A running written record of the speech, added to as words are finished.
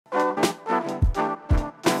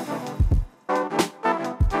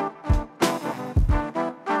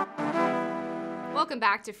Welcome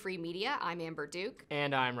back to Free Media. I'm Amber Duke.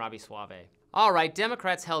 And I'm Robby Soave. All right,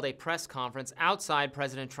 Democrats held a press conference outside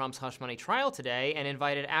President Trump's hush money trial today and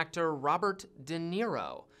invited actor Robert De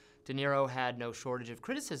Niro. De Niro had no shortage of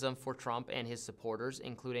criticism for Trump and his supporters,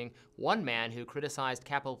 including one man who criticized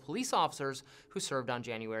Capitol police officers who served on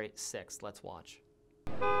January 6th. Let's watch.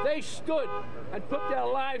 They stood and put their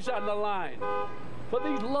lives on the line for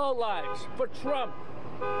these lowlives, for Trump.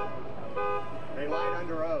 They lied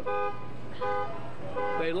under oath.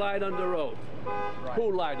 They lied under oath. Right.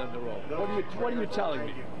 Who lied under oath? What are you telling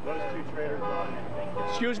me? Those two traitors behind you.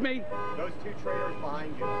 Excuse me? Those two traitors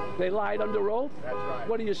behind you. They lied under oath? That's right.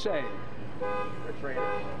 What are you saying? They're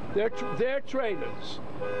traitors. They're traitors.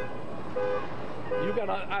 You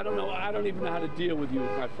gotta, I don't even know how to deal with you,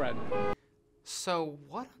 my friend. So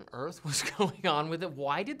what on earth was going on with it?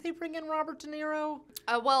 Why did they bring in Robert De Niro?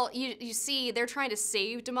 Well, you see, they're trying to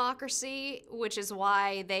save democracy, which is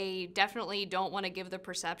why they definitely don't want to give the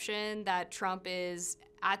perception that Trump is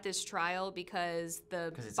at this trial because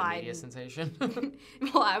it's a media sensation?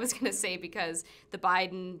 Well, I was going to say because the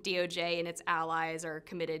Biden DOJ and its allies are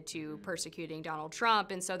committed to persecuting Donald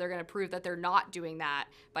Trump, and so they're going to prove that they're not doing that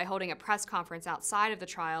by holding a press conference outside of the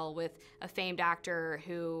trial with a famed actor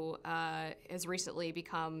who has recently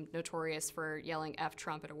become notorious for yelling F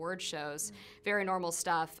Trump at award shows. Very normal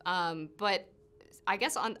stuff. But I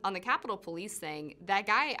guess on the Capitol Police thing, that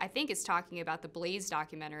guy, I think, is talking about the Blaze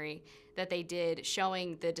documentary that they did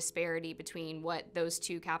showing the disparity between what those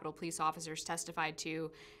two Capitol Police officers testified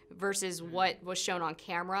to versus what was shown on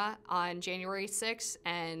camera on January 6th.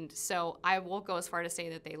 And so I won't go as far to say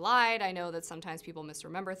that they lied. I know that sometimes people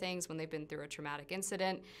misremember things when they've been through a traumatic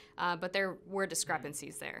incident, but there were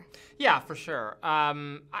discrepancies there. Yeah, for sure.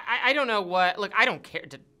 I don't know what, look, I don't care.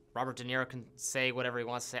 Robert De Niro can say whatever he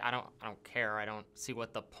wants to say. I don't care. I don't see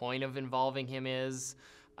what the point of involving him is.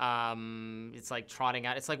 It's like trotting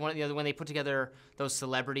out. It's like when they put together those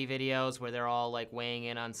celebrity videos where they're all like weighing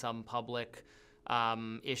in on some public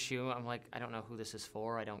issue. I'm like, I don't know who this is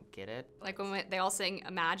for. I don't get it. Like when they all sing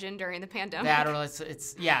Imagine during the pandemic. That or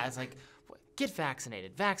it's like, get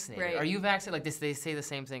vaccinated. Right. Are you vaccinated? Like this, they say the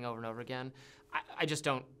same thing over and over again. I just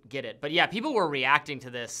don't get it. But yeah, people were reacting to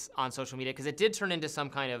this on social media because it did turn into some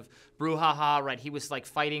kind of brouhaha, right? He was like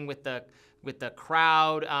fighting with the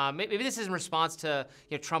crowd. Maybe this is in response to,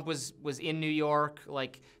 Trump was in New York,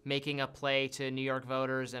 like making a play to New York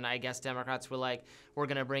voters, and I guess Democrats were like, we're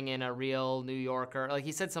gonna bring in a real New Yorker. Like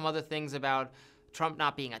he said some other things about Trump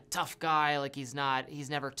not being a tough guy, like he's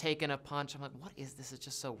never taken a punch. I'm like, what is this? It's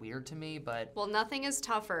just so weird to me, but. Well, nothing is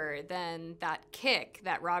tougher than that kick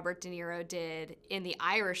that Robert De Niro did in The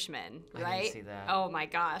Irishman, right? I didn't see that. Oh my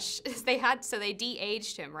gosh. They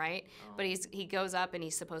de-aged him, right? Oh. But he goes up and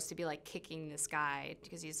he's supposed to be like kicking this guy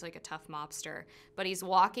because he's like a tough mobster. But he's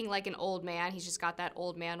walking like an old man. He's just got that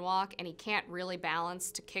old man walk and he can't really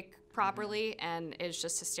balance to kick properly, and it's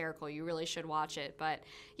just hysterical. You really should watch it. But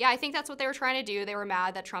yeah, I think that's what they were trying to do. They were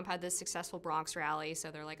mad that Trump had this successful Bronx rally, so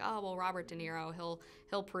they're like, oh, well, Robert De Niro,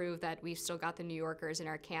 he'll prove that we've still got the New Yorkers in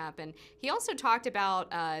our camp. And he also talked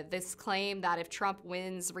about this claim that if Trump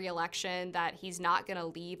wins re-election, that he's not going to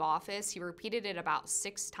leave office. He repeated it about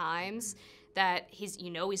 6 times. That he's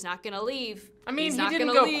not going to leave. I mean, he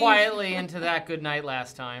didn't go quietly into that good night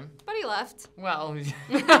last time. But he left. Well,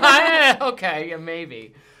 okay, yeah,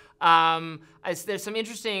 maybe. There's some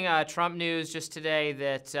interesting Trump news just today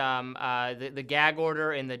that the gag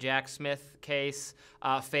order in the Jack Smith case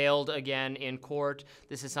failed again in court.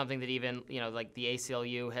 This is something that even, like the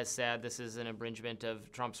ACLU has said this is an infringement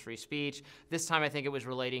of Trump's free speech. This time I think it was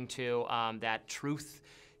relating to that truth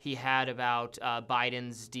he had about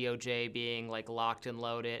Biden's DOJ being like locked and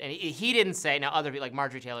loaded. And he didn't say, now other people like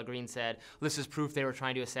Marjorie Taylor Greene said, this is proof they were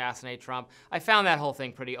trying to assassinate Trump. I found that whole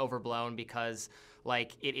thing pretty overblown because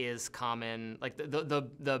like it is common, like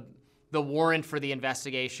the warrant for the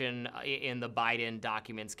investigation in the Biden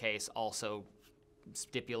documents case also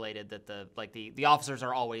stipulated that the officers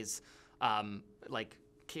are always like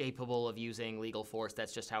capable of using legal force.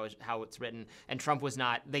 That's just how it's written. And Trump was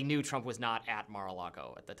not, they knew Trump was not at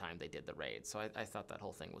Mar-a-Lago at the time they did the raid. So I thought that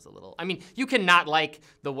whole thing was a little, I mean, you can not like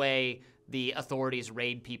the way the authorities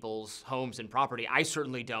raid people's homes and property. I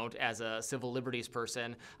certainly don't as a civil liberties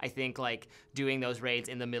person. I think like doing those raids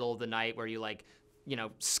in the middle of the night where you like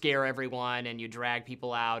scare everyone and you drag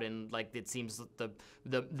people out, and like it seems the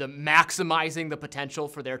maximizing the potential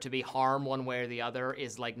for there to be harm one way or the other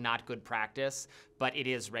is like not good practice, but it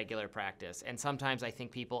is regular practice. And sometimes I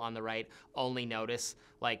think people on the right only notice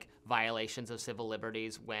like violations of civil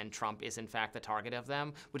liberties when Trump is in fact the target of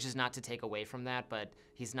them, which is not to take away from that, but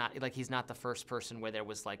he's not the first person where there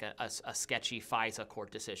was like a sketchy FISA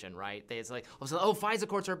court decision, right? It's like, FISA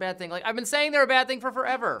courts are a bad thing. Like, I've been saying they're a bad thing for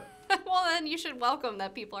forever. Well, then you should welcome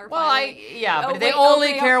that people are Well, finally... but they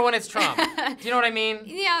only care when it's Trump. Do you know what I mean?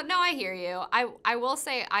 Yeah, no, I hear you. I will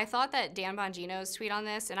say, I thought that Dan Bongino's tweet on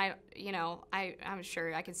this, and I'm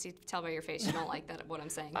sure I can tell by your face you don't like that what I'm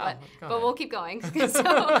saying, but we'll keep going.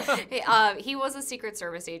 So he was a Secret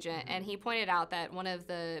Service agent, and he pointed out that one of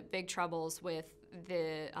the big troubles with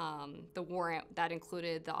the warrant that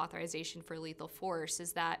included the authorization for lethal force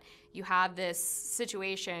is that you have this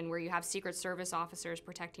situation where you have Secret Service officers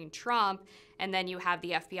protecting Trump, and then you have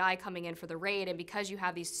the FBI coming in for the raid, and because you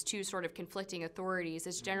have these two sort of conflicting authorities,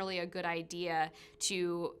 it's generally a good idea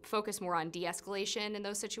to focus more on de-escalation in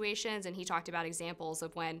those situations. And he talked about examples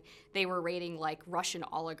of when they were raiding like Russian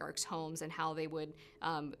oligarchs' homes and how they would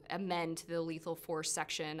amend the lethal force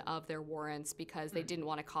section of their warrants because they didn't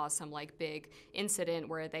want to cause some like big incident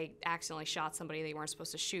where they accidentally shot somebody they weren't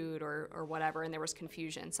supposed to shoot or whatever, and there was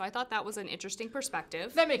confusion. So I thought that was an interesting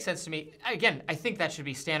perspective. That makes sense to me. Again, I think that should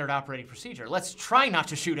be standard operating procedure. Let's try not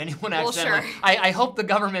to shoot anyone accidentally. Sure. I hope the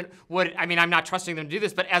government would, I'm not trusting them to do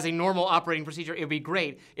this, but as a normal operating procedure, it would be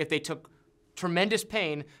great if they took tremendous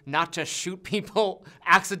pain not to shoot people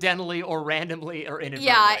accidentally or randomly or inadvertently.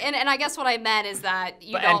 Yeah, and I guess what I meant is that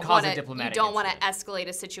you don't want to incident. escalate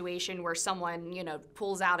a situation where someone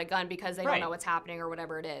pulls out a gun because they don't know what's happening or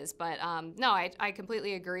whatever it is. But no, I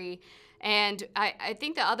completely agree. And I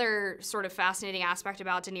think the other sort of fascinating aspect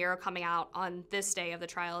about De Niro coming out on this day of the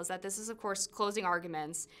trial is that this is, of course, closing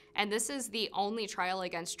arguments. And this is the only trial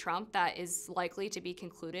against Trump that is likely to be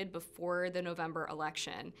concluded before the November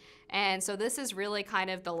election. And so this is really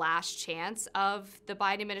kind of the last chance of the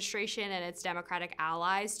Biden administration and its Democratic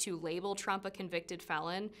allies to label Trump a convicted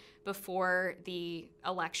felon before the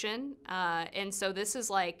election. And so this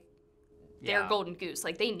is like their golden goose.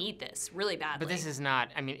 Like, they need this really badly. But this is not,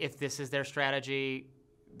 if this is their strategy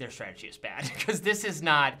is bad. Because this is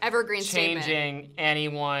not evergreen changing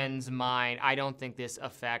anyone's mind. I don't think this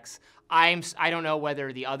affects, I don't know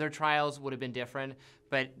whether the other trials would have been different,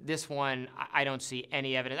 but this one, I don't see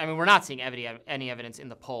any evidence. We're not seeing any evidence in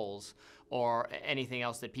the polls or anything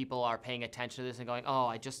else that people are paying attention to this and going,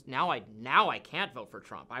 now I can't vote for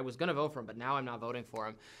Trump. I was going to vote for him, but now I'm not voting for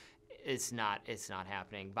him. It's not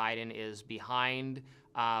happening. Biden is behind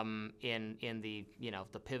in the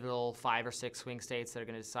the pivotal 5 or 6 swing states that are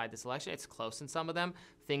going to decide this election. It's close in some of them.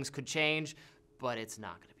 Things could change, but it's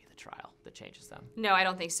not going to be the trial that changes them. No, I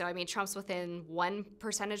don't think so. Trump's within 1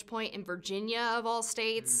 percentage point in Virginia of all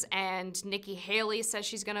states, and Nikki Haley says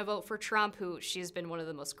she's going to vote for Trump, who she's been one of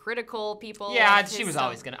the most critical people. Yeah, she was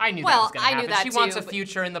always going to. I knew that was going to happen. I knew that she too, wants a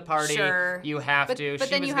future in the party. Sure. You have to. But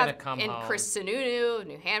she then was you going have, to come and home. Chris Sununu,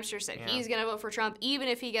 New Hampshire, said he's going to vote for Trump, even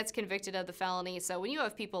if he gets convicted of the felony. So when you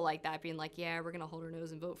have people like that being like, yeah, we're going to hold our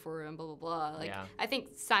nose and vote for him, blah, blah, blah. I think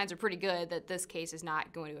signs are pretty good that this case is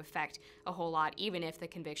not going to affect a whole lot, even if the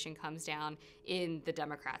conviction comes down in the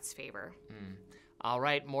Democrats' favor. All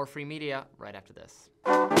right, more free media right after this.